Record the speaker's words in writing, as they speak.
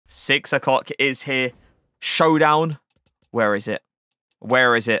6 o'clock is here. Showdown. Where is it?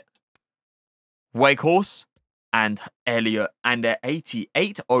 Where is it? Weghorst and Elliott. And they're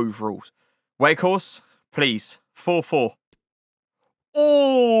 88 overalls. Weghorst, please. 4-4.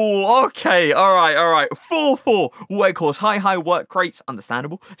 Oh, okay. All right. 4-4. Weghorst, high work rates.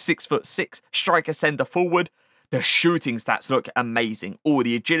 Understandable. 6'6". Striker sender forward. The shooting stats look amazing. Oh,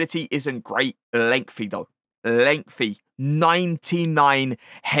 the agility isn't great. Lengthy, though. Lengthy. 99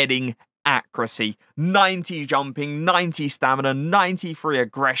 heading accuracy. 90 jumping. 90 stamina. 93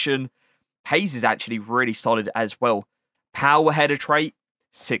 aggression. Pace is actually really solid as well. Power header trait.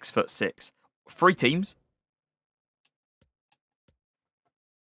 6'6". 3 teams.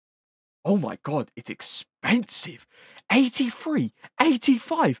 Oh my god, it's expensive. 83,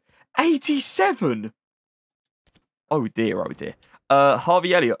 85, 87. Oh dear.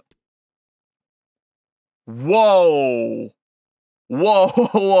 Harvey Elliott. Whoa.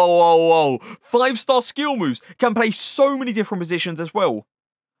 5-star skill moves. Can play so many different positions as well.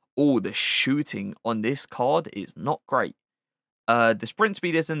 Oh, the shooting on this card is not great. The sprint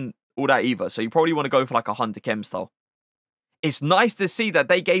speed isn't all that either, so you probably want to go for like a Hunter Chem style. It's nice to see that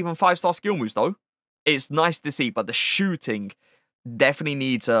they gave him 5-star skill moves, though. It's nice to see, but the shooting definitely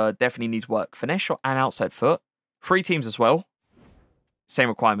needs work. Finesse shot and outside foot. 3 teams as well. Same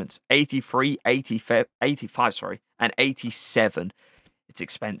requirements. 83, 85, and 87. It's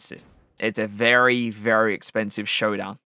expensive. It's a very, very expensive showdown.